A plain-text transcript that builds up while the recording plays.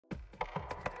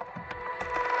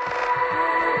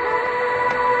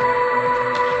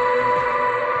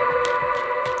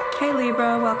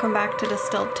Welcome back to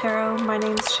Distilled Tarot. My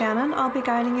name's Shannon. I'll be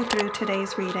guiding you through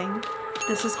today's reading.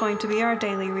 This is going to be our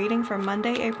daily reading for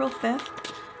Monday, April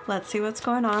 5th. Let's see what's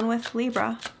going on with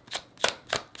Libra.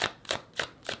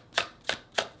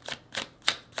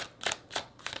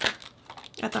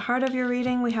 At the heart of your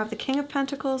reading, we have the King of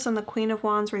Pentacles and the Queen of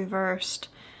Wands reversed.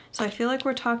 So I feel like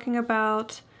we're talking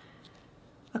about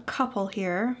a couple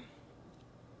here.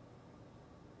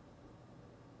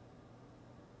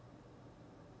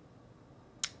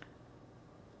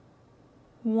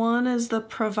 One is the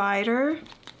provider.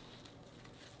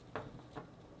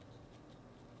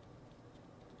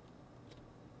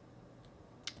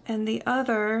 And the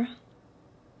other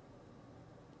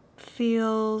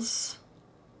feels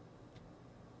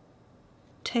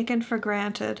taken for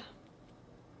granted.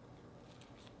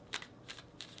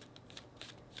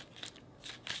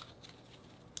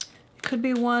 It could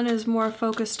be one is more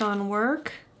focused on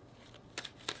work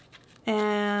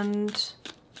and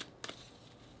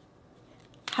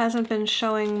hasn't been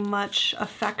showing much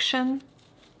affection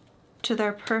to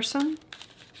their person.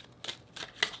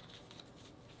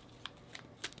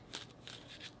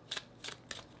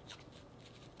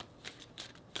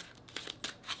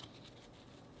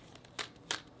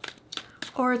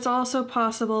 Or it's also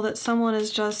possible that someone is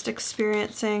just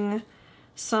experiencing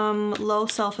some low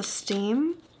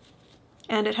self-esteem,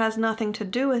 and it has nothing to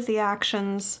do with the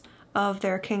actions of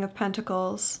their King of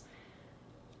Pentacles.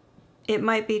 It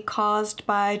might be caused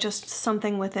by just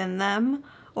something within them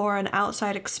or an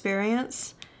outside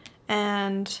experience,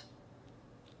 and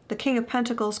the King of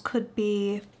Pentacles could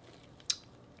be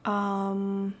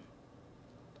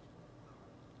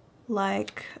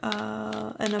like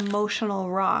an emotional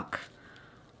rock.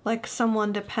 Like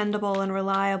someone dependable and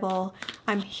reliable.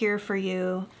 I'm here for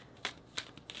you.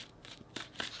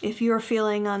 If you're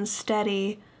feeling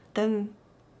unsteady, then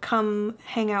come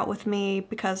hang out with me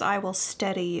because I will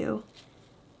steady you.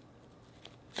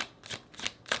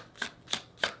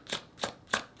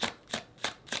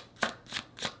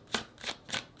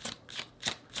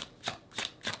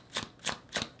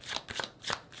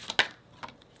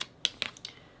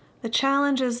 The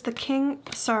challenge is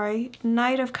the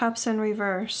Knight of Cups in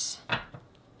reverse.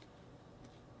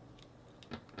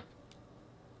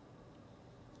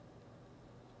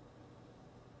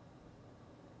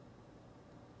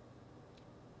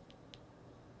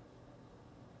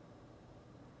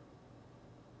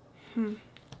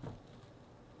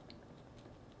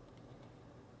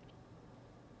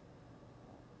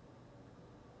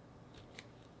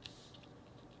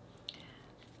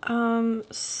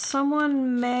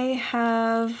 Someone may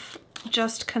have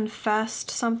just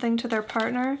confessed something to their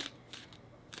partner.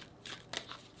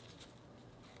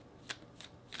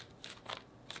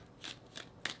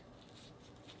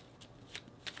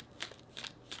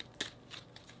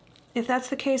 If that's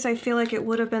the case, I feel like it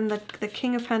would have been the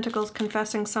King of Pentacles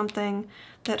confessing something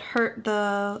that hurt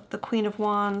the Queen of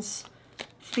Wands'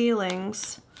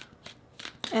 feelings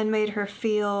and made her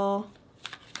feel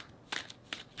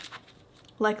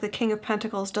like the King of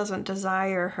Pentacles doesn't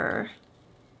desire her.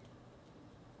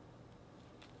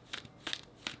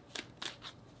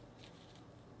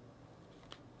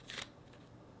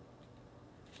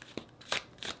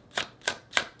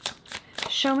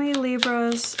 Show me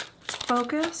Libra's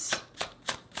focus.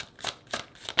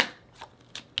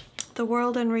 The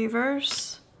World in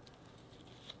reverse.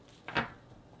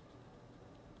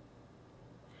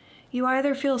 You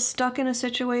either feel stuck in a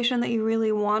situation that you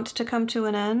really want to come to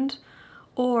an end,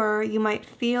 or you might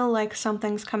feel like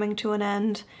something's coming to an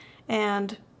end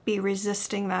and be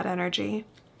resisting that energy.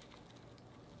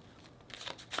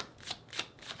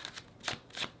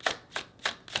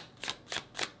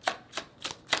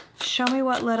 Show me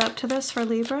what led up to this for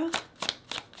Libra.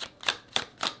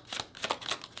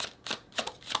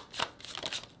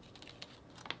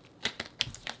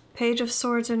 Page of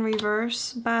Swords in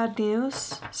reverse. Bad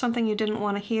news. Something you didn't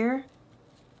want to hear.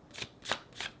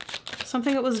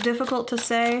 Something that was difficult to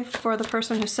say for the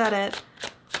person who said it.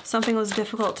 Something was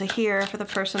difficult to hear for the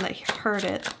person that heard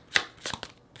it.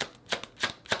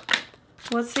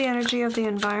 What's the energy of the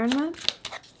environment?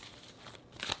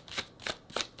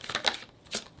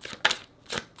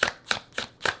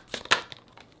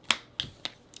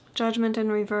 Judgment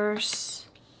in reverse.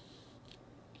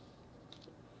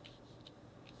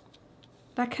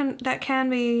 That can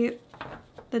be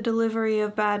the delivery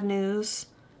of bad news.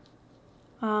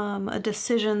 A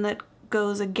decision that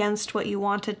goes against what you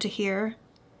wanted to hear.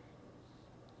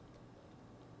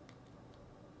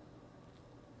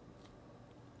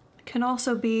 It can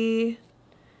also be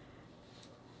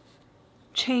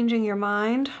changing your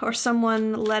mind, or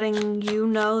someone letting you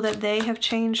know that they have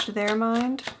changed their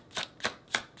mind.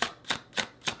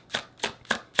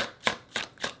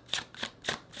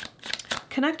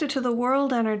 connected to the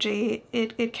world energy,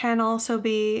 it can also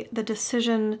be the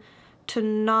decision to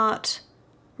not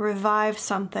revive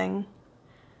something,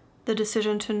 the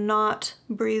decision to not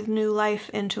breathe new life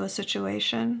into a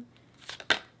situation.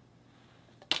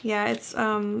 Yeah, it's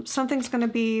something's going to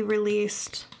be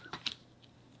released.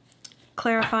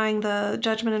 Clarifying the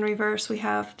Judgment in reverse, we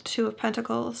have the Two of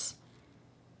Pentacles.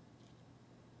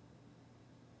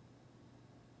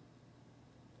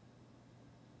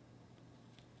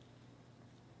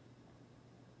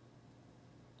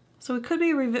 So we could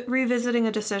be revisiting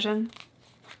a decision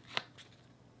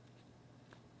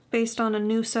based on a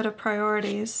new set of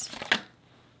priorities.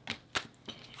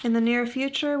 In the near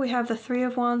future, we have the Three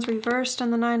of Wands reversed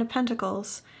and the Nine of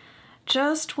Pentacles.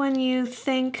 Just when you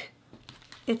think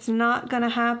it's not going to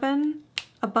happen,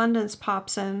 abundance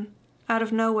pops in out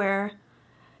of nowhere.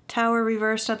 Tower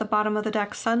reversed at the bottom of the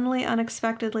deck, suddenly,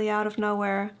 unexpectedly, out of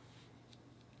nowhere.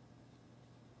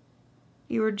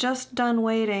 You were just done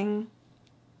waiting.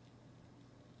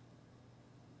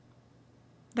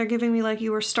 They're giving me like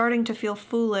you were starting to feel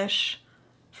foolish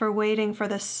for waiting for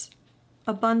this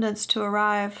abundance to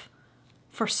arrive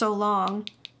for so long.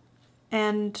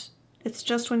 And it's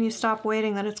just when you stop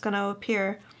waiting that it's going to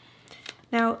appear.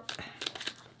 Now,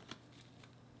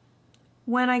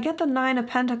 when I get the Nine of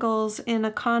Pentacles in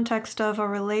a context of a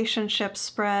relationship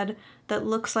spread that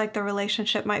looks like the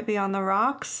relationship might be on the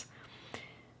rocks,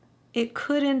 it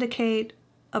could indicate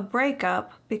a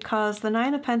breakup because the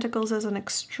Nine of Pentacles is an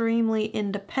extremely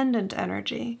independent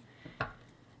energy.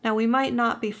 Now, we might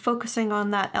not be focusing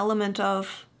on that element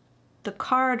of the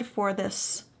card for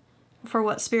this, for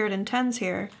what Spirit intends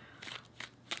here,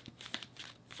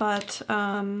 but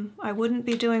I wouldn't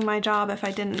be doing my job if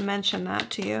I didn't mention that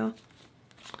to you.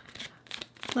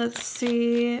 Let's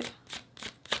see.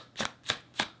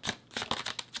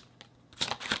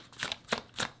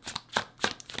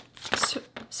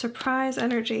 Surprise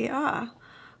energy.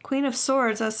 Queen of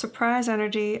Swords as surprise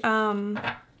energy.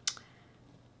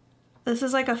 This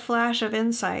is like a flash of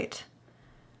insight.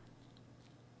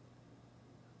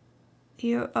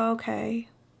 Okay.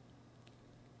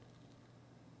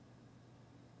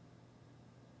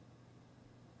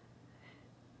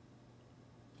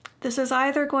 This is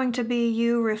either going to be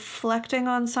you reflecting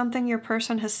on something your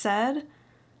person has said,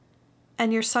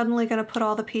 and you're suddenly going to put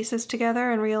all the pieces together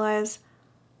and realize,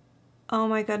 oh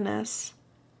my goodness,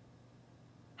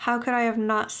 how could I have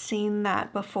not seen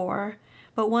that before?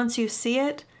 But once you see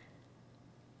it,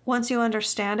 once you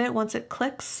understand it, once it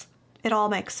clicks, it all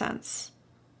makes sense.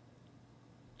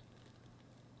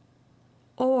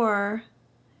 Or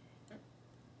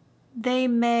they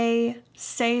may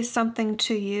say something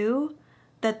to you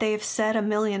that they've said a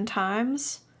million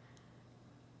times,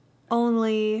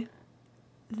 only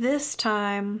this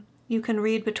time you can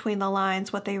read between the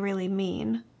lines what they really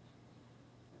mean.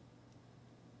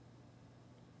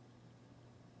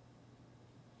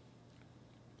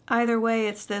 Either way,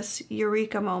 it's this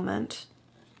eureka moment.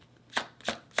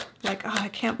 Like, oh, I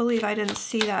can't believe I didn't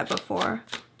see that before.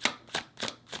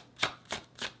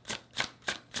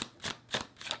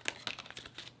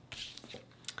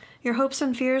 Your hopes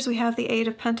and fears, we have the Eight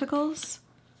of Pentacles.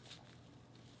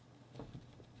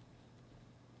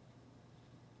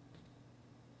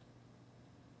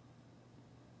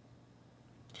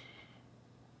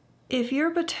 If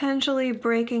you're potentially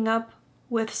breaking up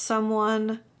with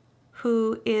someone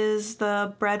who is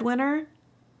the breadwinner,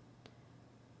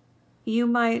 you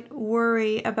might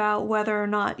worry about whether or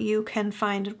not you can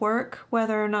find work,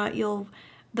 whether or not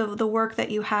the work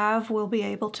that you have will be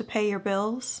able to pay your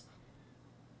bills.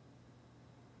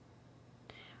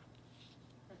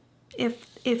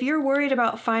 If you're worried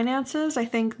about finances, I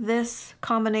think this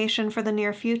combination for the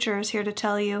near future is here to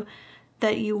tell you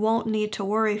that you won't need to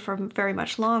worry for very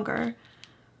much longer.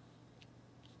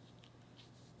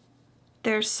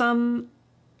 There's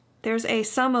a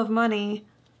sum of money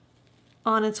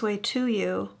on its way to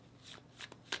you,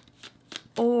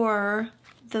 or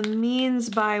the means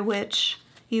by which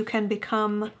you can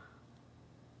become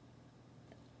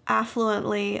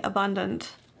affluently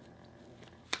abundant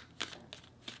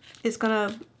is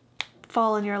gonna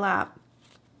fall in your lap.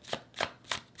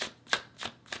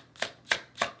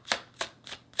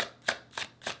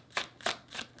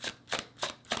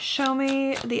 Show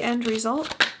me the end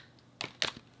result.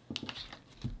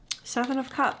 Seven of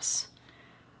Cups.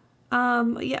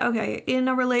 Yeah, okay. In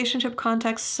a relationship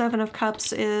context, Seven of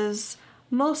Cups is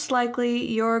most likely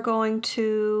you're going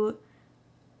to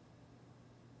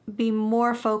be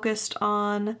more focused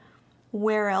on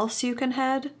where else you can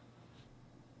head,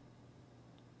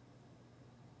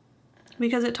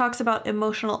 because it talks about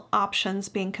emotional options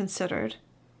being considered.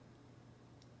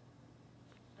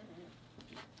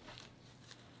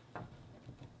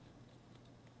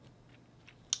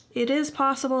 It is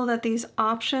possible that these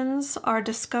options are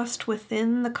discussed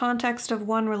within the context of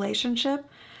one relationship.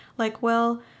 Like,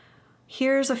 well,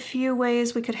 here's a few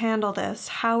ways we could handle this.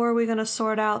 How are we going to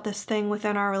sort out this thing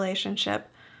within our relationship?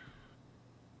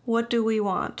 What do we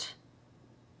want?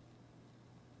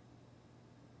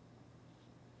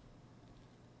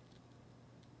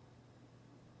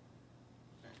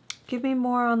 Give me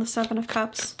more on the Seven of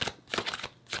Cups.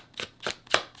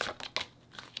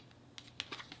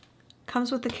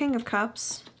 Comes with the King of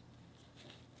Cups.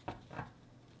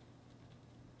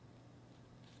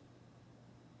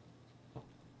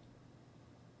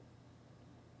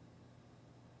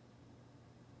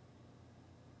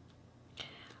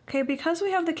 Okay, because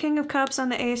we have the King of Cups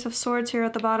and the Ace of Swords here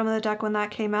at the bottom of the deck when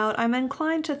that came out, I'm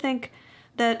inclined to think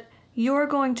that you're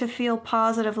going to feel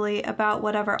positively about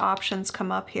whatever options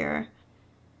come up here.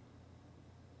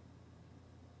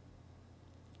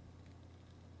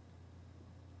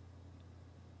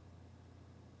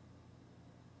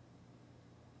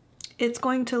 It's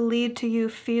going to lead to you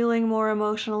feeling more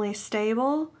emotionally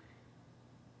stable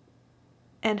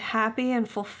and happy and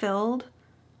fulfilled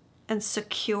and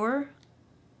secure.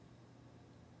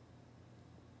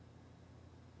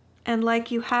 And like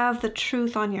you have the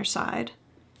truth on your side.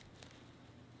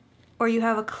 Or you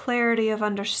have a clarity of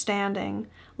understanding,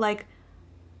 like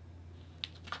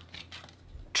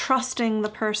trusting the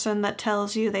person that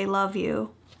tells you they love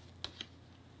you,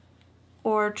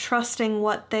 or trusting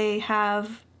what they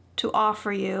have to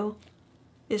offer you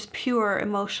is pure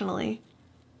emotionally.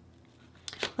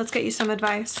 Let's get you some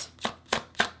advice.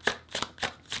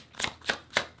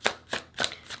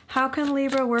 How can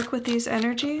Libra work with these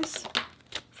energies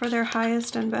for their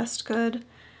highest and best good?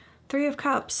 Three of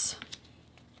Cups.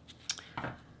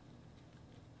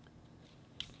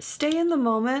 Stay in the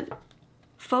moment.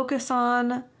 Focus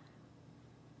on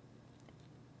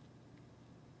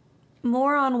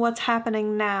more on what's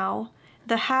happening now,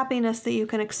 the happiness that you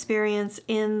can experience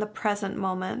in the present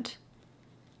moment.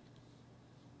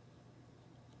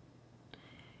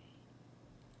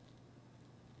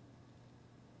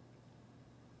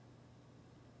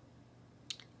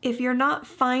 If you're not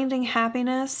finding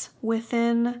happiness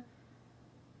within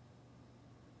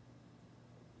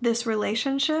this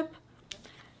relationship,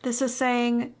 this is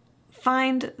saying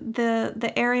find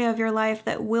the area of your life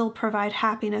that will provide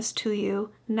happiness to you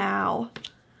now.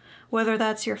 Whether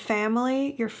that's your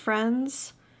family, your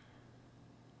friends,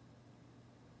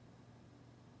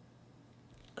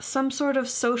 some sort of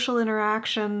social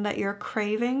interaction that you're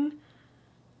craving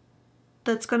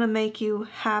that's going to make you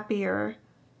happier.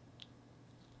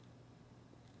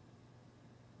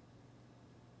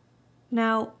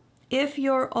 Now, if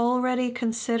you're already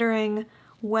considering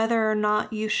whether or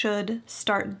not you should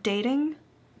start dating,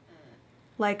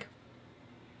 like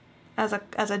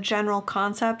as a general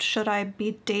concept, should I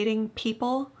be dating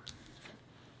people?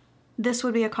 This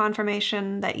would be a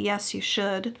confirmation that yes, you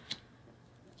should.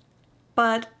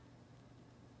 But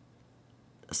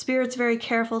Spirit's very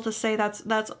careful to say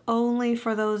that's only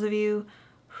for those of you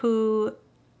who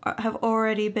have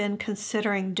already been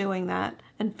considering doing that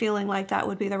and feeling like that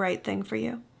would be the right thing for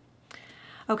you.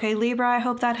 Okay, Libra, I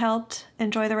hope that helped.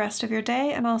 Enjoy the rest of your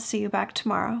day, and I'll see you back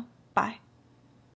tomorrow.